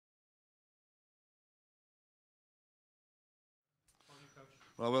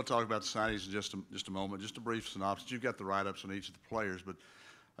Well, we'll talk about the signings in just a moment. Just a brief synopsis. You've got the write-ups on each of the players, but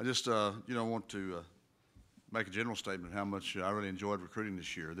I just want to make a general statement of how much I really enjoyed recruiting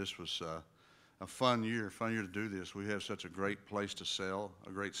this year. This was a fun year to do this. We have such a great place to sell, a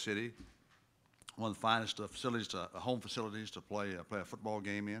great city, one of the finest facilities, home facilities to play a football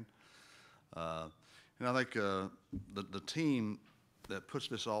game in. And I think the team that puts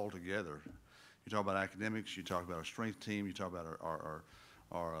this all together. You talk about academics, you talk about our strength team, you talk about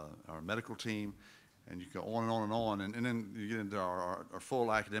our medical team, and you go on and on and on, and then you get into our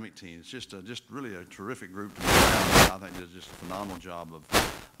full academic team. It's just really a terrific group to be around. I think they did just a phenomenal job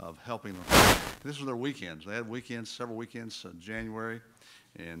of helping them. This was their weekends. They had weekends, several weekends, January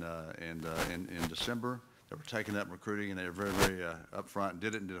and in December. They were taking up recruiting, and they were very upfront and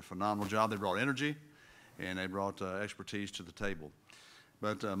did a phenomenal job. They brought energy, and they brought expertise to the table.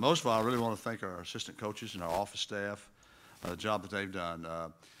 But most of all, I really want to thank our assistant coaches and our office staff, the job that they've done.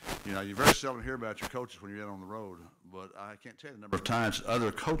 You very seldom hear about your coaches when you're out on the road, but I can't tell you the number of times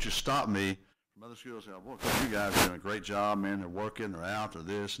other coaches stop me from other schools and say, "Boy, Coach, you guys are doing a great job, man. They're working, they're out, they're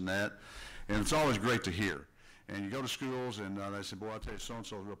this and that." And it's always great to hear. And you go to schools, and they say, "Boy, I tell you,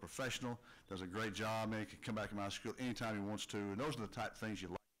 so-and-so is real professional, does a great job, man. He can come back to my school anytime he wants to." And those are the type of things you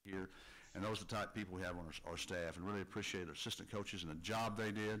like to hear. And those are the type of people we have on our staff, and really appreciate our assistant coaches and the job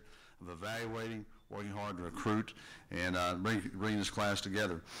they did of evaluating, working hard to recruit, and bringing this class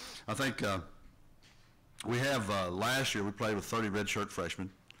together. I think we have last year we played with 30 redshirt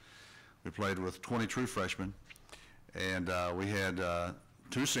freshmen. We played with 20 true freshmen, and we had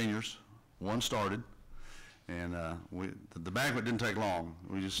 2 seniors. One started, and the banquet didn't take long.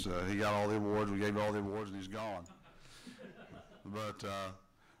 We just he got all the awards. We gave all the awards, and he's gone. But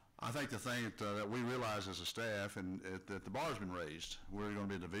I think the thing that we realize as a staff, and that the bar's been raised. We're going to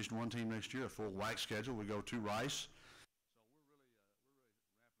be a Division I team next year, a full WAC schedule. We go to Rice. So we're really ramping up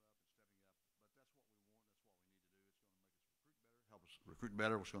and stepping up. But that's what we want. That's what we need to do. It's going to make us recruit better, help us recruit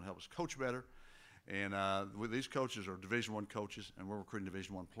better. It's going to help us coach better. And these coaches are Division I coaches, and we're recruiting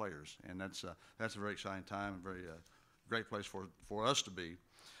Division I players. And that's a very exciting time and very great place for us to be.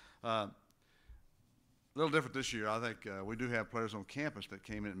 A little different this year. I think we do have players on campus that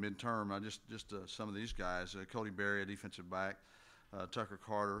came in at midterm. Just some of these guys: Cody Berry, a defensive back, Tucker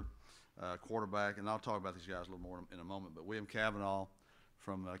Carter, quarterback, and I'll talk about these guys a little more in a moment. But William Cavanaugh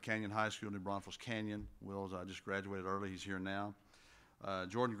from Canyon High School, New Braunfels Canyon. Will's just graduated early. He's here now.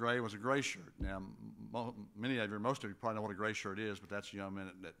 Jordan Gray was a gray shirt. Now, most of you probably know what a gray shirt is, but that's a young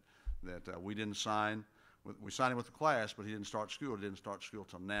man that we didn't sign. We signed him with the class, but he didn't start school. He didn't start school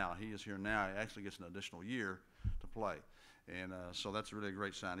till now. He is here now. He actually gets an additional year to play. And so that's really a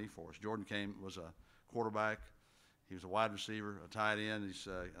great signee for us. Jordan was a quarterback. He was a wide receiver, a tight end. He's,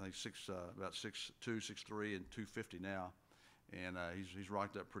 I think, about 6'2", 6'3", and 250 now. And he's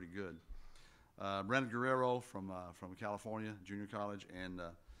rocked up pretty good. Brandon Guerrero from California, junior college, and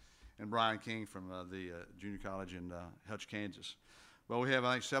Brian King from the junior college in Hutch, Kansas. Well, we have,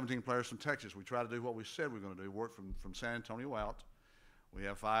 I think, 17 players from Texas. We try to do what we said we were going to do, work from San Antonio out. We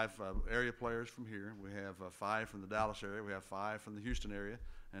have 5 area players from here. We have 5 from the Dallas area. We have 5 from the Houston area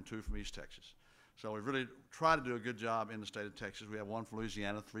and 2 from East Texas. So we really try to do a good job in the state of Texas. We have 1 from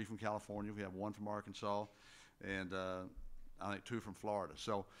Louisiana, 3 from California. We have 1 from Arkansas, and I think 2 from Florida.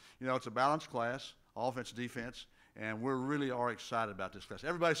 So, it's a balanced class, offense, defense, and we really are excited about this class.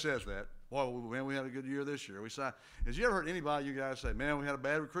 Everybody says that. Boy, man, we had a good year this year. Has you ever heard anybody, you guys, say, "Man, we had a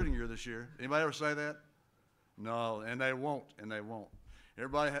bad recruiting year this year"? Anybody ever say that? No, and they won't,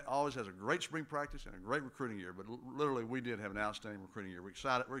 Everybody always has a great spring practice and a great recruiting year, but literally we did have an outstanding recruiting year. We're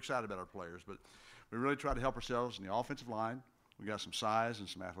excited about our players, but we really try to help ourselves in the offensive line. We got some size and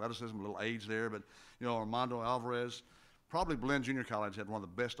some athleticism, a little age there, but Armando Alvarez, probably Blinn Junior College had one of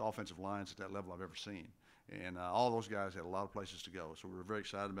the best offensive lines at that level I've ever seen. And all those guys had a lot of places to go. So we were very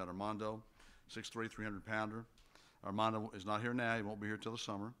excited about Armando, 6'3", 300-pounder. Armando is not here now. He won't be here till the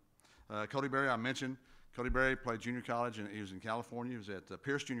summer. Cody Berry, I mentioned. Cody Berry played junior college, and he was in California. He was at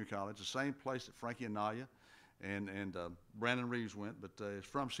Pierce Junior College, the same place that Frankie and Naya and Brandon Reeves went, but he's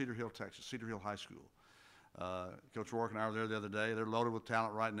from Cedar Hill, Texas, Cedar Hill High School. Coach Rourke and I were there the other day. They're loaded with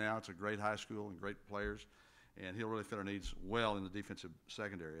talent right now. It's a great high school and great players, and he'll really fit our needs well in the defensive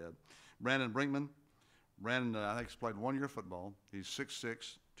secondary. Brandon Brinkman. Brandon, I think, has played 1 year of football. He's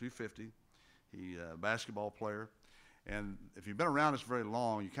 6'6", 250. He's a basketball player. And if you've been around us very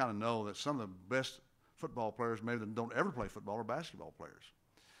long, you kind of know that some of the best football players maybe that don't ever play football are basketball players.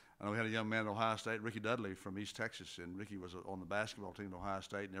 I know we had a young man at Ohio State, Ricky Dudley from East Texas, and Ricky was on the basketball team at Ohio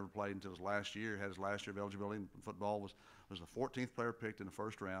State, never played until his last year, had his last year of eligibility in football, was the 14th player picked in the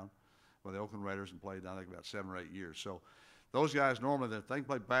first round by the Oakland Raiders and played, I think, about 7 or 8 years. So those guys normally, if they can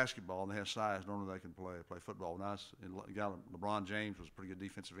play basketball and they have size, normally they can play football. Nice. A guy like LeBron James was a pretty good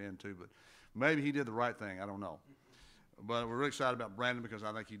defensive end too, but maybe he did the right thing. I don't know. But we're really excited about Brandon because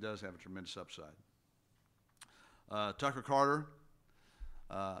I think he does have a tremendous upside. Tucker Carter,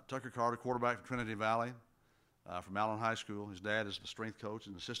 quarterback from Trinity Valley, from Allen High School. His dad is the strength coach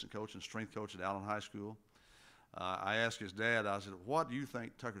and assistant coach and strength coach at Allen High School. I asked his dad, I said, what do you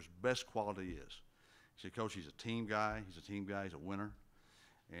think Tucker's best quality is? He said, Coach, he's a team guy. He's a team guy. He's a winner.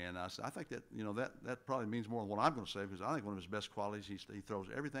 And I said, I think that, that probably means more than what I'm going to say, because I think one of his best qualities, he throws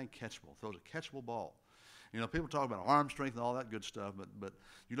everything catchable, throws a catchable ball. People talk about arm strength and all that good stuff, but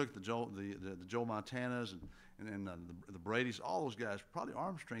you look at the Joe Montanas and the Bradys, all those guys, probably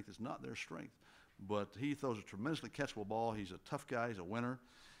arm strength is not their strength. But he throws a tremendously catchable ball. He's a tough guy. He's a winner.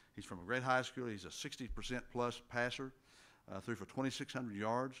 He's from a great high school. He's a 60% plus passer, threw for 2,600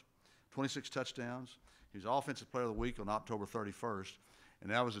 yards, 26 touchdowns. He was Offensive Player of the Week on October 31st,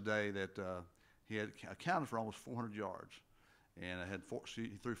 and that was the day that he had accounted for almost 400 yards. And he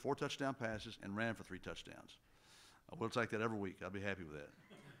threw 4 touchdown passes and ran for 3 touchdowns. We'll take that every week. I'll be happy with that.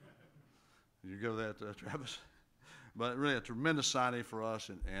 You go with that, Travis? But really a tremendous signing for us,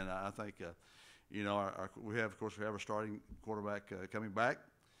 and I think, we have our starting quarterback coming back.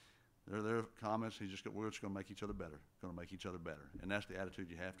 Their comments, we're just going to make each other better. Going to make each other better. And that's the attitude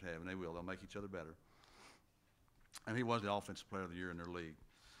you have to have, and they will. They'll make each other better. And he was the Offensive Player of the Year in their league.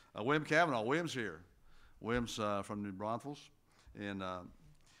 William Cavanaugh, William's here. William's from New Braunfels, and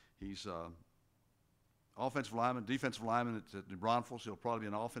he's offensive lineman, defensive lineman at New Braunfels. He'll probably be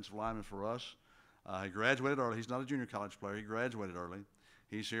an offensive lineman for us. He graduated early. He's not a junior college player. He graduated early.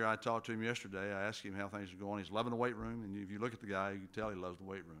 He's here. I talked to him yesterday. I asked him how things are going. He's loving the weight room, and if you look at the guy, you can tell he loves the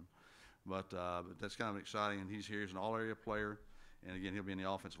weight room. But that's kind of exciting, and he's here. He's an all-area player, and again, he'll be in the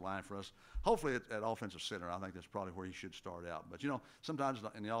offensive line for us. Hopefully at offensive center. I think that's probably where he should start out. But, sometimes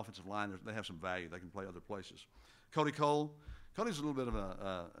in the offensive line, they have some value. They can play other places. Cody Cole. Cody's a little bit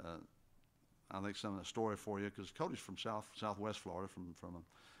of I think some of the story for you, because Cody's from southwest Florida, from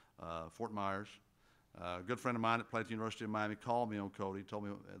Fort Myers. A good friend of mine that played at the University of Miami called me on Cody, told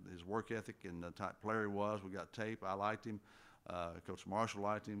me his work ethic and the type of player he was. We got tape. I liked him. Coach Marshall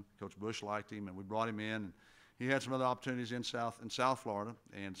liked him. Coach Bush liked him, and we brought him in. And he had some other opportunities in South Florida,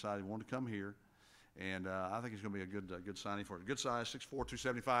 and decided he wanted to come here. And I think he's going to be a good signing for it. Good size, 6'4",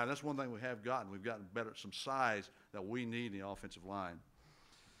 275. That's one thing we have gotten. We've gotten better, some size that we need in the offensive line.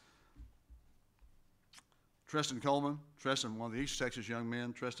 Treston Coleman. Treston, one of the East Texas young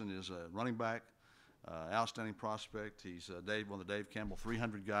men. Treston is a running back, outstanding prospect. He's one of the Dave Campbell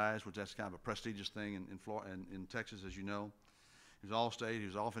 300 guys, which that's kind of a prestigious thing in Texas, as you know. He was All-State. He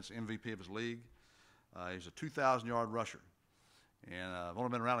was offensive MVP of his league. He's a 2,000-yard rusher. And I've only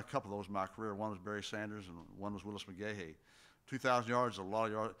been around a couple of those in my career. One was Barry Sanders, and one was Willis McGahey. 2,000 yards is a lot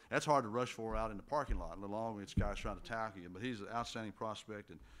of yards. That's hard to rush for out in the parking lot, let alone when it's guys trying to tackle you. But he's an outstanding prospect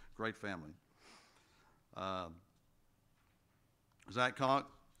and great family. Zach Conk.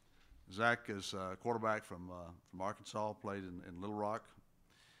 Zach is a quarterback from Arkansas, played in Little Rock.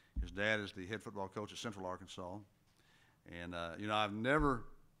 His dad is the head football coach at Central Arkansas. And, I've never,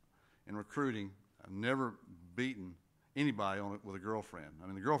 in recruiting, I've never beaten anybody on it with a girlfriend. I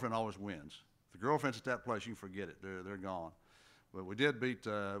mean, the girlfriend always wins. If the girlfriend's at that place, you can forget it. They're gone. But we did beat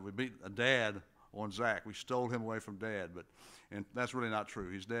a dad on Zach. We stole him away from Dad, and that's really not true.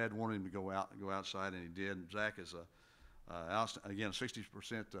 His dad wanted him to go outside, and he did. And Zach is again a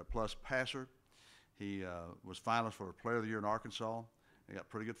 60% plus passer. He was finalist for Player of the Year in Arkansas. He got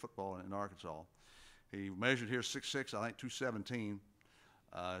pretty good football in Arkansas. He measured here 6'6", I think 217.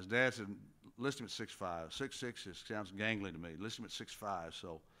 His dad said, list him at 6'5". 6'6" sounds gangly to me. List him at 6'5",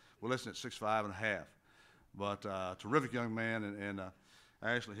 so we're listing at 6'5 and a half. But terrific young man, and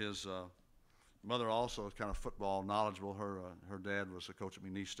actually his mother also is kind of football knowledgeable. Her dad was a coach at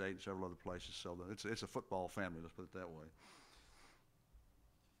McNeese State and several other places, so it's a football family, let's put it that way.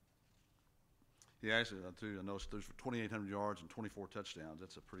 He actually, too, I noticed threw for 2,800 yards and 24 touchdowns.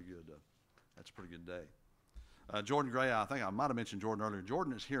 That's a pretty good day. Jordan Gray, I think I might have mentioned Jordan earlier.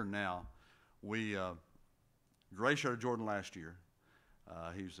 Jordan is here now. Gray showed Jordan last year.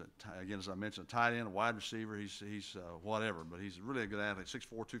 He's, again, as I mentioned, a tight end, a wide receiver. He's whatever, but he's really a good athlete, 6'4",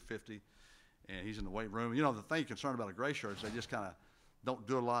 250, and he's in the weight room. The thing you're concerned about a Gray shirt is they just kind of don't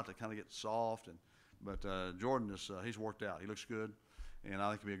do a lot. They kind of get soft, but Jordan he's worked out. He looks good, and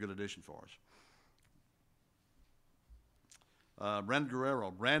I think he'll be a good addition for us. Brandon Guerrero.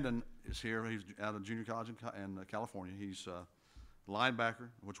 Brandon is here. He's out of junior college in California. He's a linebacker,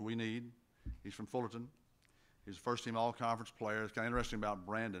 which we need. He's from Fullerton. He's a first-team all-conference player. It's kind of interesting about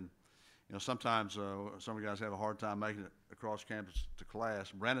Brandon. Sometimes some of the guys have a hard time making it across campus to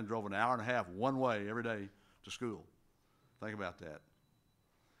class. Brandon drove an hour and a half one way every day to school. Think about that.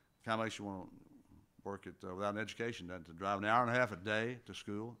 Kind of makes you want to work it without an education, doesn't it? To drive an hour and a half a day to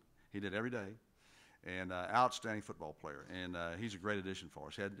school. He did every day. And outstanding football player. And he's a great addition for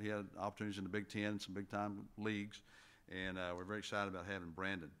us. He had opportunities in the Big Ten, some big-time leagues, and we're very excited about having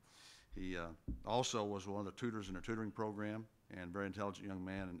Brandon. He also was one of the tutors in our tutoring program, and very intelligent young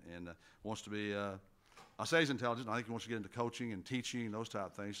man, and wants to be, I say he's intelligent. I think he wants to get into coaching and teaching and those type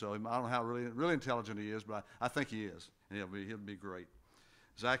of things. So I don't know how really intelligent he is, but I think he is, and he'll be great.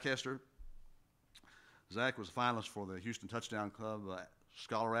 Zach Hester. Zach was a finalist for the Houston Touchdown Club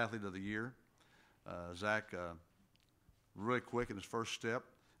Scholar Athlete of the Year. Zach, really quick in his first step.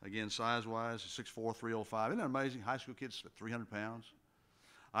 Again, size-wise, 6'4", 305. Isn't that amazing? High school kids at 300 pounds.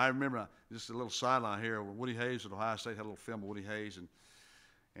 I remember, just a little sideline here, Woody Hayes at Ohio State had a little film of Woody Hayes,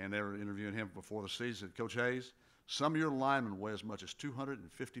 and they were interviewing him before the season. Coach Hayes, some of your linemen weigh as much as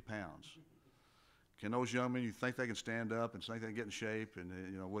 250 pounds. Can those young men, you think they can stand up and think they can get in shape? And,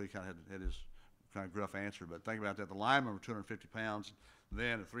 Woody kind of had his kind of gruff answer, but think about that. The linemen were 250 pounds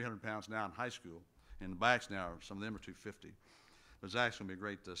then, at 300 pounds now in high school, and the backs now, some of them are 250. But Zach's going to be a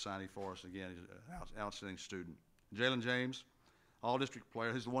great signee for us. Again, he's an outstanding student. Jalen James, all-district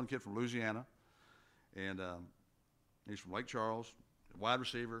player. He's the one kid from Louisiana, and he's from Lake Charles. Wide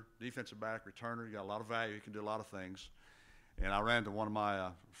receiver, defensive back, returner. He got a lot of value. He can do a lot of things. And I ran into one of my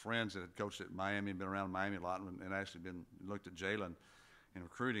friends that had coached at Miami, been around Miami a lot, and actually looked at Jalen in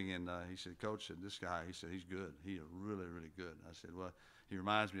recruiting, and he said, Coach, said, this guy, he said, he's good. He is really, really good. I said, well, he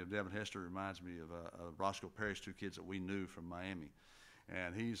reminds me of Devin Hester, reminds me of Roscoe Parrish, two kids that we knew from Miami.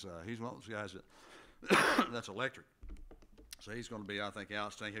 And he's one of those guys that that's electric. So he's going to be, I think,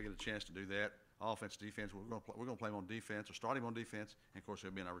 outstanding. He'll get a chance to do that. Offense, defense. We're going to play him on defense, or start him on defense, and, of course,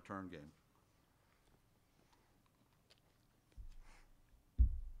 he'll be in our return game.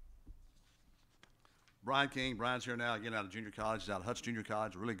 Brian King. Brian's here now, again, out of junior college. He's out of Hutz Junior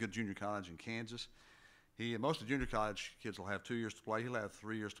College, a really good junior college in Kansas. Most of the junior college kids will have 2 years to play. He'll have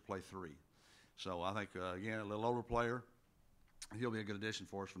 3 years to play 3. So I think, again, a little older player. He'll be a good addition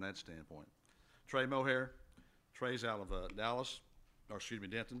for us from that standpoint. Trey Mohair. Trey's out of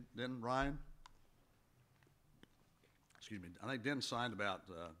Denton. Ryan. Excuse me. I think Denton signed about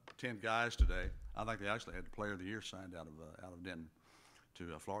 10 guys today. I think they actually had the player of the year signed out of Denton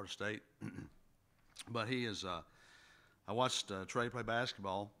to Florida State. But he is, I watched Trey play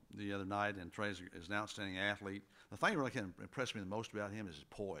basketball the other night, and Trey is an outstanding athlete. The thing that really can impress me the most about him is his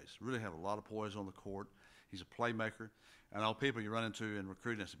poise. Really have a lot of poise on the court. He's a playmaker. And all people you run into in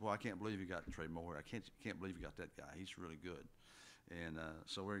recruiting, I said, boy, I can't believe you got Trey Moore. I can't believe you got that guy. He's really good. And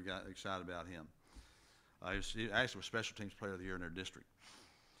so we're excited about him. He actually was Special Teams Player of the Year in their district.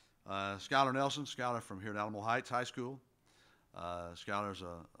 Skylar Nelson, Skylar from here at Alamo Heights High School. Skylar's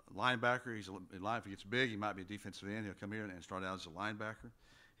a linebacker. If he gets big, he might be a defensive end. He'll come here and start out as a linebacker.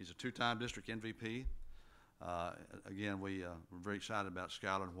 He's a 2-time district MVP. Again, we're very excited about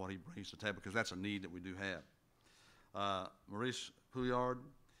Skylar and what he brings to the table, because that's a need that we do have. Maurice Pouillard,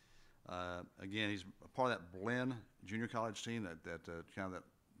 again, he's a part of that blend junior college team, that kind of that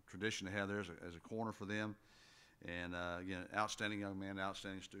tradition they have there as a corner for them. And again, outstanding young man,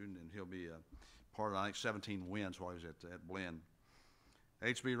 outstanding student, and he'll be part of, I think, 17 wins while he was at Blinn.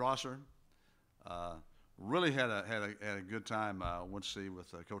 H.B. Rosser really had a good time. Went to see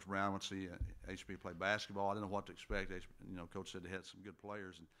with Coach Brown. Went to see H.B. play basketball. I didn't know what to expect. Coach said they had some good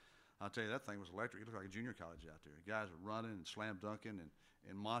players, and I'll tell you, that thing was electric. It looked like a junior college out there. Guys were running and slam dunking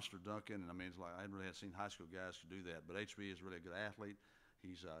and monster dunking, and I mean, it's like I hadn't really seen high school guys to do that. But H.B. is really a good athlete.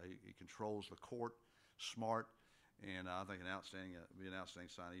 He controls the court, smart, and I think be an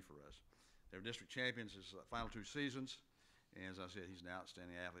outstanding signee for us. They were district champions his final 2 seasons, and as I said, he's an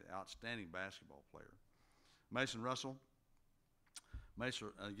outstanding athlete, outstanding basketball player. Mason Russell. Mason,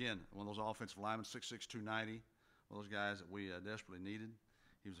 again, one of those offensive linemen, 6'6", 290, one of those guys that we desperately needed.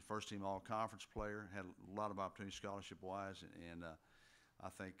 He was a first-team all-conference player, had a lot of opportunities scholarship-wise, and I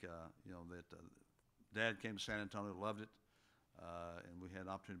think, that Dad came to San Antonio, loved it, and we had an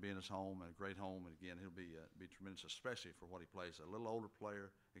opportunity to be in his home, and a great home, and again, he'll be tremendous, especially for what he plays. A little older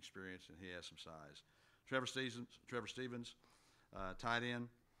player, experience, and he has some size. Trevor Stevens, tight end.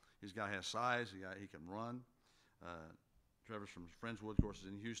 He's a guy who has size. He can run. Trevor's from Friendswood, of course, is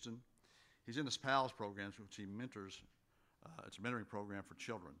in Houston. He's in this PALS program, which he mentors. It's a mentoring program for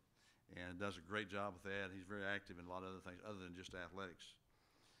children, and does a great job with that. He's very active in a lot of other things other than just athletics.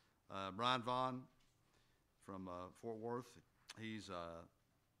 Brian Vaughn from Fort Worth. He's a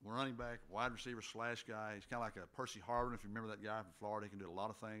running back, wide receiver / guy. He's kind of like a Percy Harvin, if you remember that guy from Florida. He can do a lot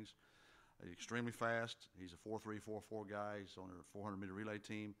of things. extremely fast. He's a 4.3, 4.4 guy. He's on our 400-meter relay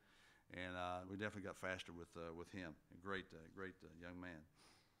team, and we definitely got faster with him. A great young man.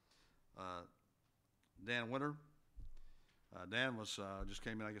 Dan Winter. Dan was just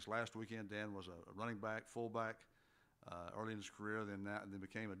came in, I guess, last weekend. Dan was a running back, fullback early in his career. Then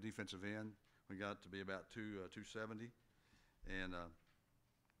became a defensive end. We got to be about 270, and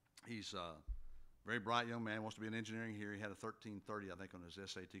he's very bright young man. Wants to be in engineering here. He had a 1330, I think, on his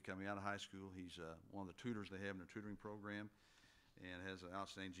SAT coming out of high school. He's one of the tutors they have in their tutoring program, and has an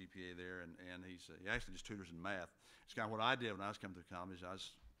outstanding GPA there. And he actually just tutors in math. It's kind of what I did when I was coming to college.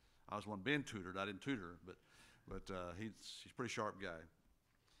 I was one being tutored. I didn't tutor, but he's a pretty sharp guy.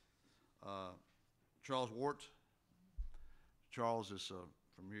 Charles Wart. Charles is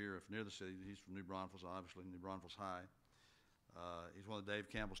from here, near the city. He's from New Braunfels, obviously, New Braunfels High. He's one of Dave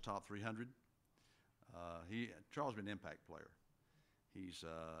Campbell's top 300. Charles has been an impact player. He's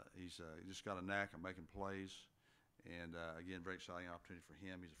just got a knack of making plays, and again, very exciting opportunity for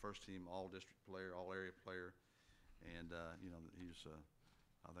him. He's a first-team all-district player, all-area player, and he's.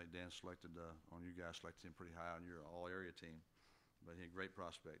 I think Dan selected on you guys selected him pretty high on your all-area team, but he's a great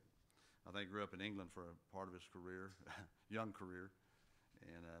prospect. I think grew up in England for a part of his career, young career,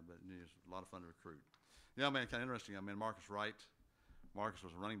 and but he was a lot of fun to recruit. Yeah, man, kind of interesting. I mean, Marcus Wright. Marcus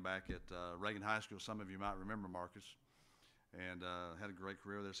was a running back at Reagan High School. Some of you might remember Marcus, and had a great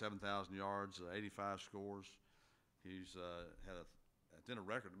career there. 7,000 yards, 85 scores. He's had a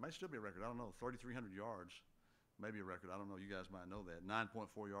record. It may still be a record. I don't know. 3,300 yards, maybe a record. I don't know. You guys might know that. 9.4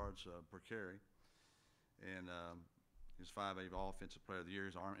 yards per carry, and he's 5A Offensive Player of the Year.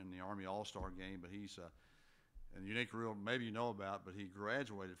 He's in the Army All-Star game, but he's and unique rule maybe you know about, but he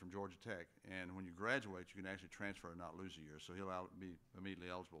graduated from Georgia Tech, and when you graduate, you can actually transfer and not lose a year, so he'll be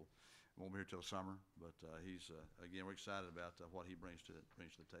immediately eligible. Won't be here till the summer, but he's again, we're excited about what he brings to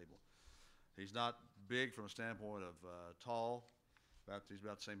the table. He's not big from a standpoint of tall. He's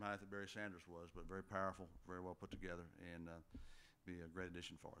about the same height that Barry Sanders was, but very powerful, very well put together, and be a great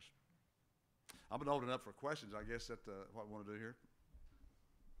addition for us. I've been opening up for questions. I guess that's what we want to do here.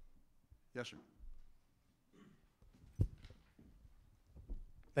 Yes, sir.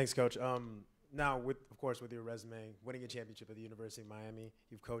 Thanks, Coach. Now, of course, with your resume, winning a championship at the University of Miami,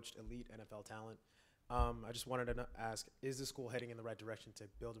 you've coached elite NFL talent. I just wanted to ask, is the school heading in the right direction to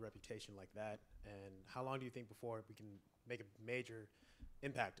build a reputation like that? And how long do you think before we can make a major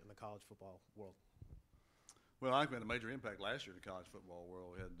impact in the college football world? Well, I think we had a major impact last year in the college football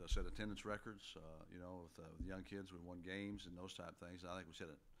world. We had set attendance records, with young kids. We won games and those type of things. I think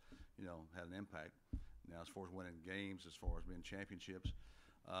we had an impact. Now, as far as winning games, as far as being championships,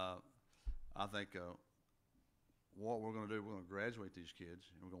 I think what we're going to do, we're going to graduate these kids,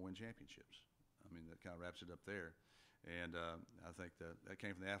 and we're going to win championships. I mean, that kind of wraps it up there. And I think that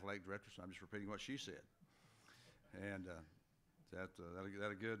came from the athletic director, so I'm just repeating what she said. And that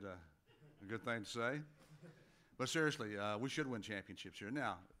a good thing to say? But seriously, we should win championships here.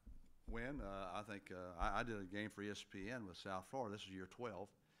 Now, I think I did a game for ESPN with South Florida. This is year 12,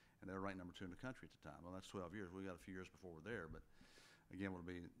 and they were ranked number 2 in the country at the time. Well, that's 12 years. We got a few years before we're there, but again, will it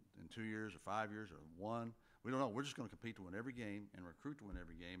be in 2 years or 5 years or 1? We don't know. We're just going to compete to win every game and recruit to win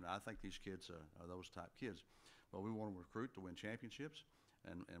every game, and I think these kids are those type kids. But we want to recruit to win championships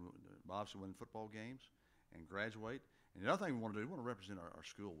and obviously win football games and graduate. And the other thing we want to do, we want to represent our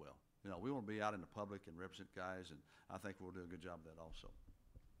school well. We want to be out in the public and represent guys, and I think we'll do a good job of that also.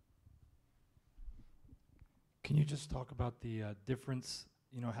 Can you just talk about the difference,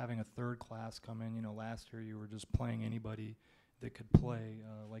 having a third class come in? Last year you were just playing anybody that could play,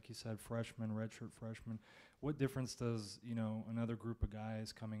 like you said, freshmen, redshirt freshmen. What difference does, another group of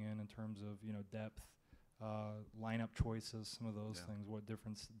guys coming in terms of, depth, lineup choices, some of those things? What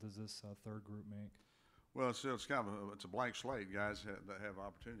difference does this third group make? Well, it's kind of it's a blank slate. Guys that have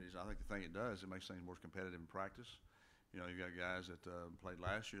opportunities. I think the thing it does, it makes things more competitive in practice. You've got guys that played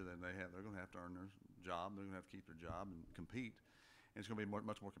last year, then they're going to have to earn their job. They're going to have to keep their job and compete. And it's going to be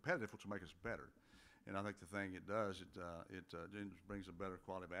much more competitive, which will make us better. And I think the thing it does, it brings a better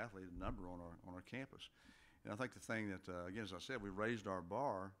quality of athlete number on our campus. And I think the thing that, again, as I said, we raised our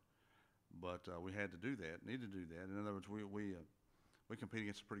bar, but we had to do that, need to do that. In other words, we compete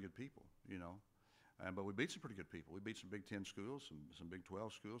against some pretty good people, but we beat some pretty good people. We beat some Big 10 schools, some Big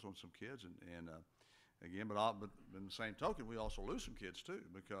 12 schools on some kids, and again, but in the same token, we also lose some kids too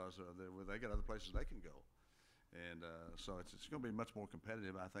because they got other places they can go. And so it's going to be much more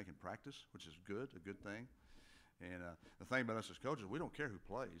competitive, I think, in practice, which is a good thing. And the thing about us as coaches, we don't care who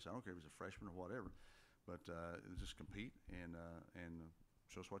plays. I don't care if he's a freshman or whatever, but just compete and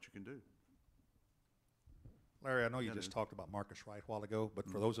show us what you can do. Larry, I know you Yeah, just dude. talked about Marcus Wright a while ago, but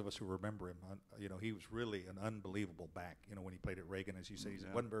for those of us who remember him, he was really an unbelievable back. When he played at Reagan, as you say, he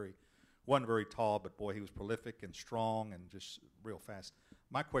Yeah. wasn't very tall, but boy, he was prolific and strong and just real fast.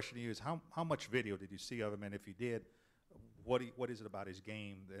 My question to you is, how much video did you see of him, and if you did, what is it about his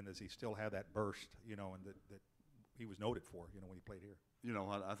game, and does he still have that burst, and that he was noted for, when he played here? You know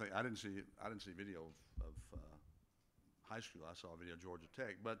what? I think I didn't see video of high school. I saw a video of Georgia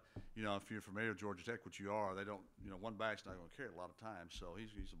Tech, but if you're familiar with Georgia Tech, which you are, they don't. One back's not going to carry it a lot of times. So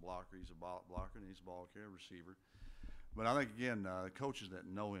he's a blocker. He's a blocker, and he's a ball carrier, receiver. But I think again, coaches that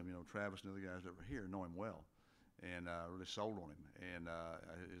know him, Travis and the other guys that were here know him well, and really sold on him. And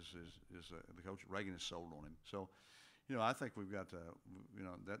the coach at Reagan is sold on him. So, I think we've got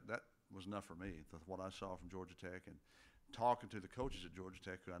that was enough for me. What I saw from Georgia Tech and talking to the coaches at Georgia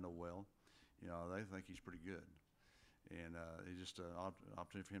Tech, who I know well, they think he's pretty good. And he's just an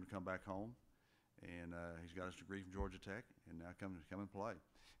opportunity for him to come back home. And he's got his degree from Georgia Tech, and now come and play.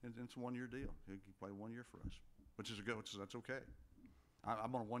 And it's a 1-year deal. He can play 1 year for us, that's okay.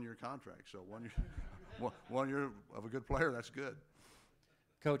 I'm on a 1-year contract, so 1 year, 1 year of a good player, that's good.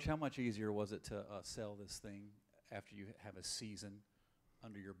 Coach, how much easier was it to sell this thing after you have a season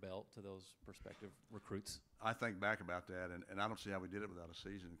under your belt to those prospective recruits? I think back about that, and I don't see how we did it without a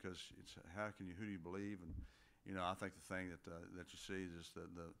season, because it's who do you believe? And I think the thing that you see is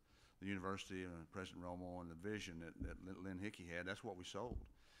the university and President Romo and the vision that Lynn Hickey had. That's what we sold,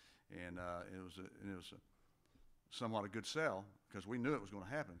 and it was a somewhat a good sell, because we knew it was going to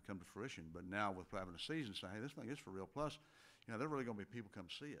happen, come to fruition. But now with having a season, say, hey, this thing is for real. Plus, there are really going to be people come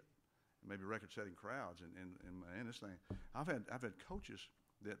see it, maybe record-setting crowds, and this thing. I've had coaches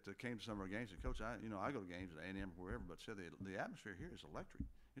that came to some of our games and, Coach, I go to games at A&M or wherever, but said the atmosphere here is electric.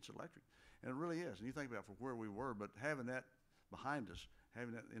 It's electric, and it really is. And you think about from where we were, but having that behind us,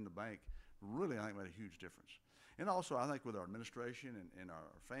 having that in the bank, really I think made a huge difference. And also I think with our administration and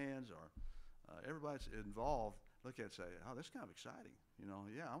our fans, everybody that's involved, look at it and say, oh, this is kind of exciting.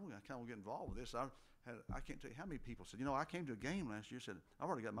 Yeah, I'm going to kind of get involved with this. I can't tell you how many people said, I came to a game last year, said, I've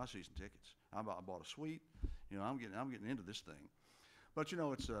already got my season tickets. I bought a suite. I'm getting into this thing. But,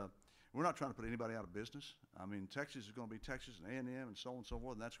 it's we're not trying to put anybody out of business. I mean, Texas is going to be Texas and A&M and so on and so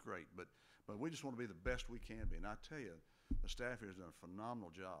forth, and that's great. But we just want to be the best we can be. And I tell you, the staff here has done a phenomenal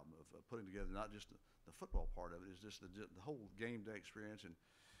job of putting together not just the football part of it, it's just the whole game day experience.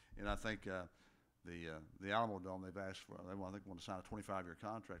 And I think the Alamo Dome, they've asked for, I think want to sign a 25-year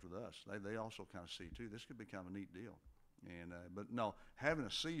contract with us. They also kind of see, too, this could be kind of a neat deal. And but no, having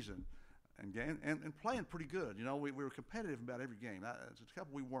a season and playing pretty good. We were competitive about every game. It's a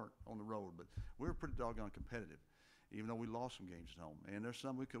couple we weren't on the road, but we were pretty doggone competitive, even though we lost some games at home. And there's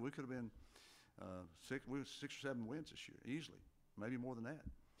some we could have been 6 or 7 wins this year easily, maybe more than that.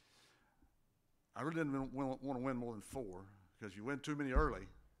 I really didn't want to win more than 4, because you win too many early,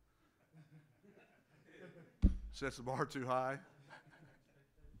 sets the bar too high.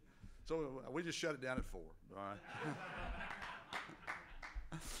 So we just shut it down at 4. All right.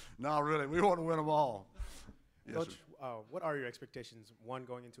 No, really, we want to win them all. Yes, Coach, sir. what are your expectations, one,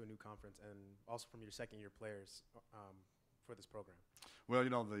 going into a new conference, and also from your second-year players for this program? Well,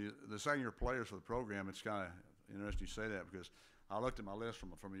 the second-year players for the program, it's kind of interesting you say that, because I looked at my list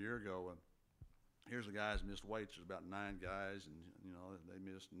from a year ago, and here's the guys missed weights. There's about 9 guys, and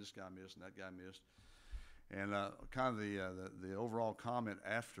they missed, and this guy missed, and that guy missed. And kind of the overall comment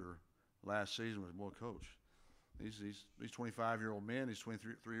after last season was, boy, Coach, these 25-year-old men, these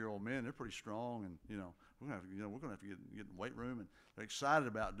 23-year-old men, they're pretty strong, and we're gonna have to get in the weight room, and they're excited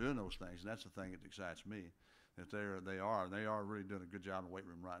about doing those things, and that's the thing that excites me, that they are really doing a good job in the weight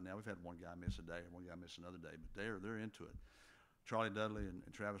room right now. We've had one guy miss a day, and one guy miss another day, but they're into it. Charlie Dudley and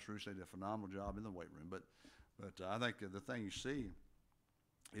Travis Roos, they did a phenomenal job in the weight room, but I think the thing you see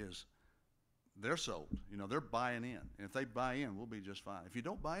is they're sold. They're buying in, and if they buy in, we'll be just fine. If you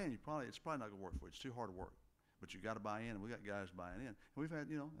don't buy in, it's probably not gonna work for you. It's too hard to work. But you got to buy in, and we got guys buying in. And we've had,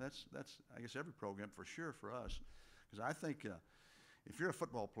 that's I guess every program for sure for us, because I think if you're a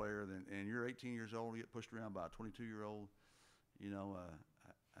football player and you're 18 years old, you get pushed around by a 22-year-old, hey,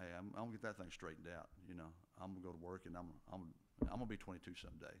 I'm gonna get that thing straightened out. I'm gonna go to work, and I'm gonna be 22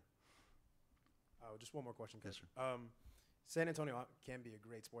 someday. Just one more question, Coach. Yes, sir. San Antonio can be a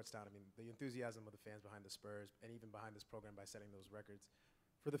great sports town. I mean, the enthusiasm of the fans behind the Spurs, and even behind this program by setting those records.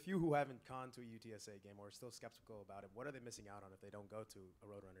 For the few who haven't gone to a UTSA game or are still skeptical about it, what are they missing out on if they don't go to a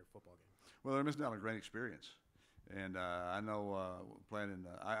Roadrunner football game? Well, they're missing out on a great experience. And I know playing in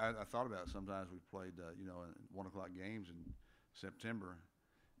I thought about it sometimes. We played, in 1 o'clock games in September,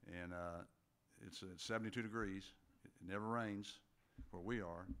 and it's 72 degrees. It never rains where we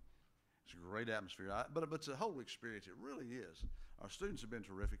are. It's a great atmosphere. But it's a whole experience. It really is. Our students have been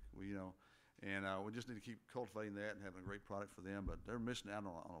terrific. And we just need to keep cultivating that and having a great product for them. But they're missing out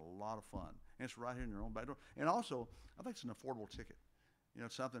on a lot of fun. And it's right here in their own back door. And also, I think it's an affordable ticket.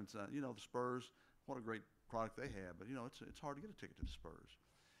 It's something. The Spurs. What a great product they have. But it's hard to get a ticket to the Spurs.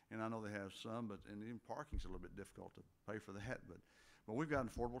 And I know they have some, and even parking's a little bit difficult to pay for that. But we've got an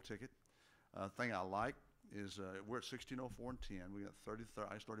affordable ticket. Thing I like is we're at 1604 and 10. We got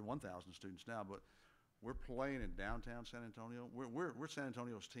 31,000 students now, but we're playing in downtown San Antonio. We're San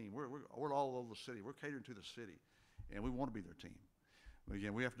Antonio's team. We're all over the city. We're catering to the city, and we want to be their team. But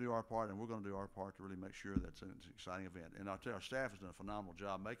again, we have to do our part, and we're going to do our part to really make sure that's an exciting event. And I'll tell you, our staff has done a phenomenal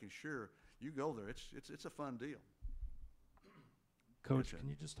job making sure you go there. It's a fun deal. Coach, can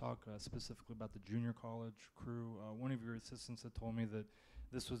you just talk specifically about the junior college crew? One of your assistants had told me that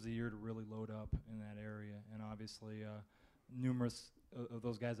this was the year to really load up in that area, and obviously numerous of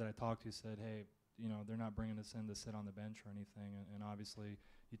those guys that I talked to said, hey, they're not bringing us in to sit on the bench or anything, and obviously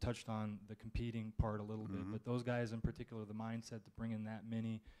you touched on the competing part a little bit, but those guys in particular, the mindset to bring in that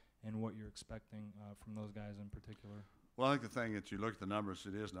many and what you're expecting from those guys in particular. Well, I think the thing that you look at the numbers,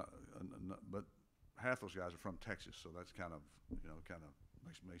 it is not, but half those guys are from Texas, so that's kind of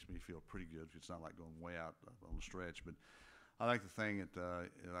makes me feel pretty good. It's not like going way out on the stretch, but I think the thing that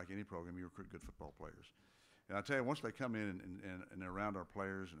like any program, you recruit good football players. And I tell you, once they come in and they're around our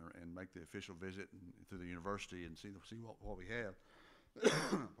players and make the official visit to the university and see what we have,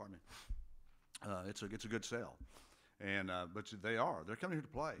 pardon me, it's a good sell. And but they're coming here to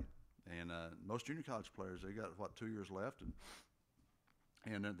play. And most junior college players, they got 2 years left,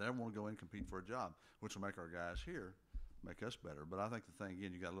 and they want to go in and compete for a job, which will make our guys here make us better. But I think the thing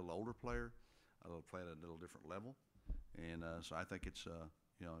again, you got a little older player, a little player at a little different level, and so I think it's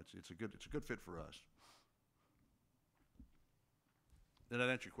a good fit for us. Did that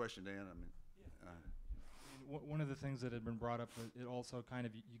answer your question, Dan? I mean, one of the things that had been brought up, it also kind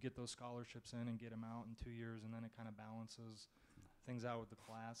of, you get those scholarships in and get them out in 2 years, and then it kind of balances things out with the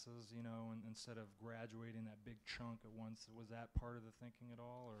classes, and instead of graduating that big chunk at once. Was that part of the thinking at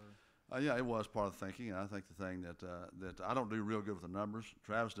all, or? Yeah, it was part of the thinking, and I think the thing that I don't do real good with the numbers.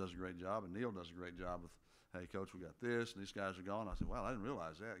 Travis does a great job, and Neil does a great job with, hey, Coach, we got this, and these guys are gone. I said, wow, I didn't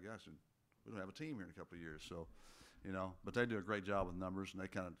realize that. Guys, we don't have a team here in a couple of years, so, but they do a great job with numbers, and they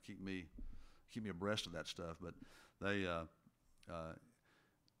kind of keep me abreast of that stuff. But they,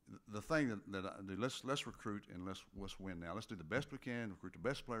 the thing that I do, let's recruit and let's win now. Let's do the best we can, recruit the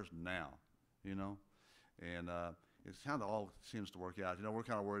best players now, and it kind of all seems to work out. We're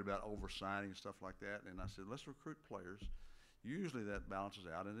kind of worried about over-signing and stuff like that, and I said, let's recruit players. Usually that balances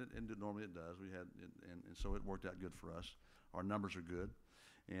out, and normally it does. And so it worked out good for us. Our numbers are good,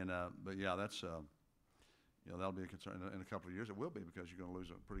 and but yeah, that's that'll be a concern in a couple of years. It will be, because you're going to lose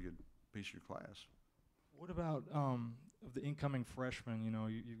a pretty good piece of your class. What about of the incoming freshmen?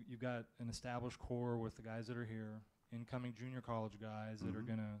 You've got an established core with the guys that are here, incoming junior college guys that are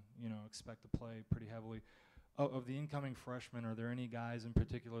going to expect to play pretty heavily. Of the incoming freshmen, are there any guys in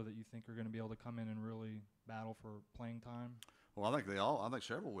particular that you think are going to be able to come in and really battle for playing time? Well, I think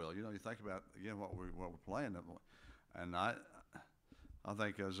several will. You think about again what we're playing, and I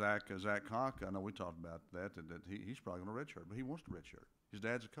think Zach Conk. I know we talked about that he's probably going to redshirt, but he wants to redshirt. His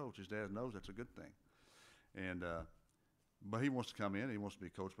dad's a coach. His dad knows that's a good thing, and but he wants to come in. He wants to be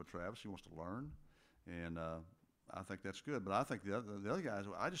coached by Travis. He wants to learn, and I think that's good. But I think the other guys,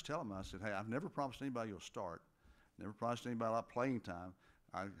 I just tell them, I said, hey, I've never promised anybody you'll start. Never promised anybody a lot of playing time.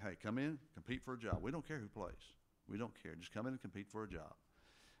 Hey, come in, compete for a job. We don't care who plays. We don't care. Just come in and compete for a job.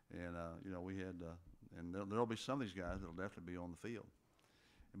 And we had, and there'll be some of these guys that'll definitely be on the field.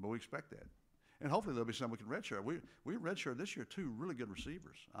 But we expect that. And hopefully there'll be some we can redshirt. We redshirted this year 2 really good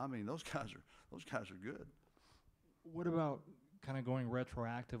receivers. I mean, those guys are good. What about kind of going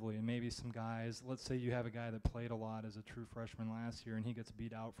retroactively, and maybe some guys, let's say you have a guy that played a lot as a true freshman last year and he gets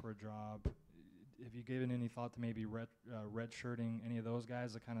beat out for a job. Have you given any thought to maybe redshirting any of those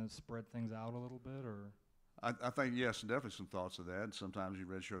guys to kind of spread things out a little bit, or? I think, yes, definitely some thoughts of that. Sometimes you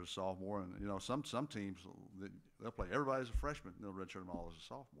redshirt a sophomore, and some teams, they'll play everybody as a freshman, and they'll redshirt them all as a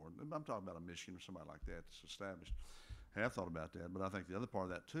sophomore. I'm talking about a Michigan or somebody like that that's established. I have thought about that, but I think the other part of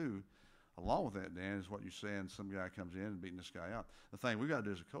that too, along with that, Dan, is what you're saying. Some guy comes in and beating this guy out. The thing we got to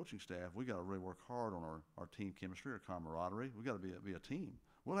do as a coaching staff, we got to really work hard on our team chemistry, our camaraderie. We got to be a team.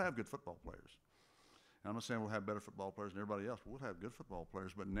 We'll have good football players. And I'm not saying we'll have better football players than everybody else, but we'll have good football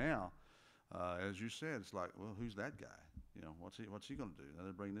players. But now, as you said, it's like, well, who's that guy? What's he going to do? Now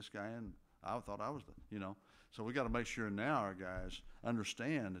they bring this guy in. I thought I was So we got to make sure now our guys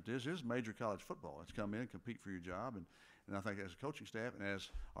understand that this is major college football. It's come in, compete for your job, And I think as a coaching staff and as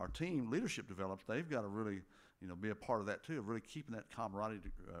our team leadership develops, they've got to really, be a part of that too, of really keeping that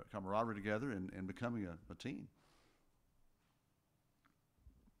camaraderie together and becoming a team.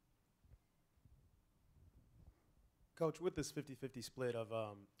 Coach, with this 50-50 split of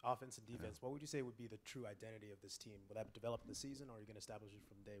offense and defense, what would you say would be the true identity of this team? Will that develop in the season, or are you going to establish it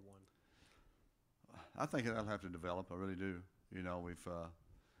from day one? I think that'll have to develop. I really do.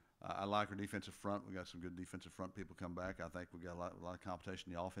 I like our defensive front. We got some good defensive front people come back. I think we got a lot of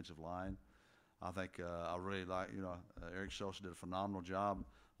competition in the offensive line. I think I really like, Eric Sosa did a phenomenal job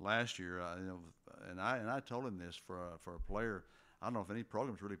last year. And I told him this for a player. I don't know if any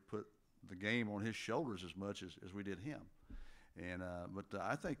programs really put the game on his shoulders as much as we did him. And but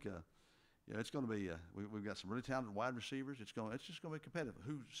I think it's going to be. We've got some really talented wide receivers. It's just going to be competitive.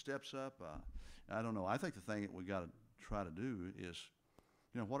 Who steps up? I don't know. I think the thing that we got to try to do is,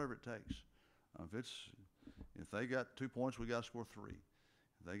 whatever it takes. If they got 2 points, we got to score 3.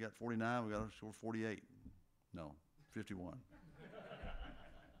 If they got 49, we got to score 48. No, 51.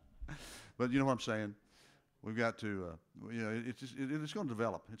 But you know what I'm saying? We've got to, it's going to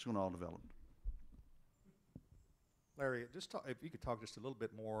develop. It's going to all develop. Larry, if you could talk just a little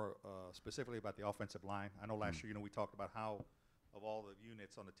bit more specifically about the offensive line. I know last year, we talked about how, of all the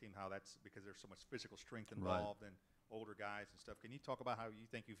units on the team, how that's because there's so much physical strength involved and older guys and stuff. Can you talk about how you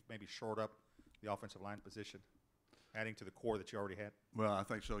think you've maybe shored up the offensive line position, adding to the core that you already had? Well, I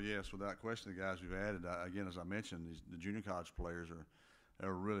think so, yes, without question. The guys we've added, again, as I mentioned, the junior college players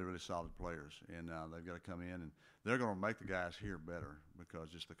are really, really solid players, and they've got to come in, and they're going to make the guys here better because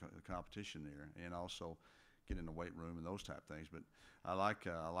just the competition there, and also get in the weight room and those type things. But I like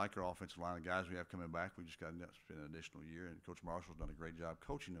our offensive line. The guys we have coming back, we just got to spend an additional year, and Coach Marshall's done a great job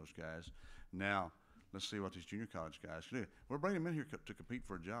coaching those guys. Now, let's see what these junior college guys can do. We're bringing them in here to compete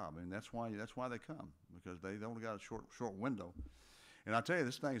for a job, and that's why they come, because they only got a short window. And I tell you,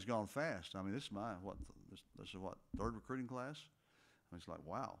 this thing has gone fast. I mean, this is this is what, third recruiting class? I mean, it's like,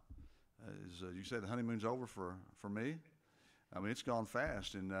 wow. You say the honeymoon's over for me? I mean, it's gone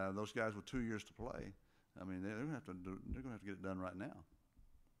fast, and those guys with 2 years to play, I mean, they're going to have to get it done right now. Any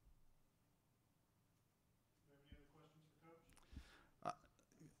other questions for Coach?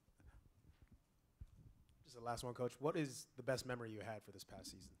 Just the last one, Coach. What is the best memory you had for this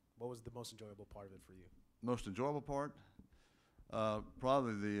past season? What was the most enjoyable part of it for you? Most enjoyable part?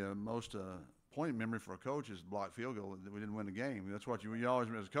 Probably the most poignant memory for a coach is the blocked field goal that we didn't win the game. That's what you always,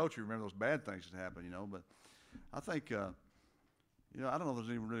 as a coach, you remember those bad things that happened, But I think, I don't know if there's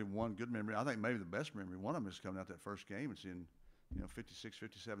even really one good memory. I think maybe the best memory, one of them is coming out that first game and seeing,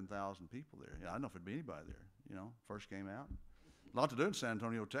 57,000 people there. I don't know if it'd be anybody there, first game out. A lot to do in San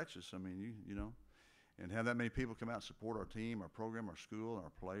Antonio, Texas. I mean, and have that many people come out and support our team, our program, our school,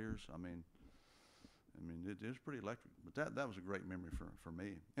 our players. I mean, it was pretty electric. But that was a great memory for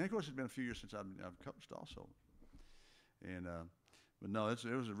me. And, of course, it's been a few years since I've coached also. And but, no, it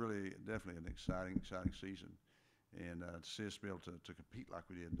was definitely an exciting season. And to see us be able to compete like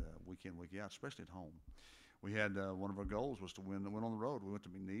we did week in, week out, especially at home. We had one of our goals was to win on the road. We went to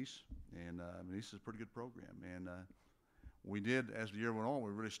McNeese, and McNeese is a pretty good program. And we did, as the year went on, we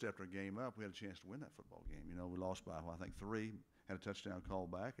really stepped our game up. We had a chance to win that football game. We lost by, I think, 3, had a touchdown call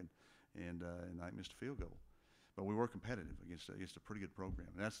back, and I missed a field goal. But we were competitive against a pretty good program.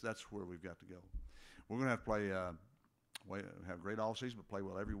 And that's where we've got to go. We're going to have to play, have a great offseason, but play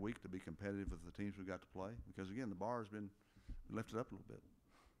well every week to be competitive with the teams we've got to play. Because, again, the bar has been lifted up a little bit.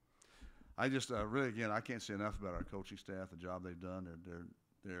 I just really, again, I can't say enough about our coaching staff, the job they've done.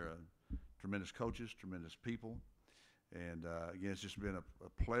 They're tremendous coaches, tremendous people. And, again, it's just been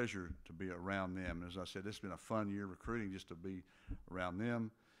a pleasure to be around them. And as I said, this has been a fun year recruiting just to be around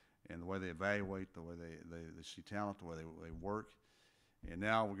them and the way they evaluate, the way they see talent, the way they work. And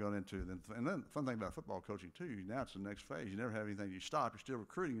now we're going into and then the fun thing about football coaching, too, now it's the next phase. You never have anything. You stop. You're still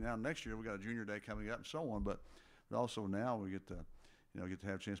recruiting. Now next year we got a junior day coming up and so on. But also now we get to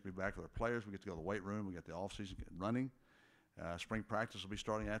have a chance to be back with our players. We get to go to the weight room. We get the off-season running. Spring practice will be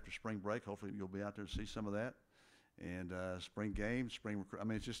starting after spring break. Hopefully you'll be out there to see some of that. And spring games, I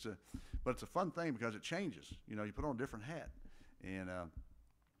mean, it's just but it's a fun thing because it changes. You put on a different hat. And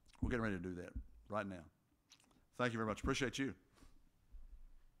we're getting ready to do that right now. Thank you very much. Appreciate you.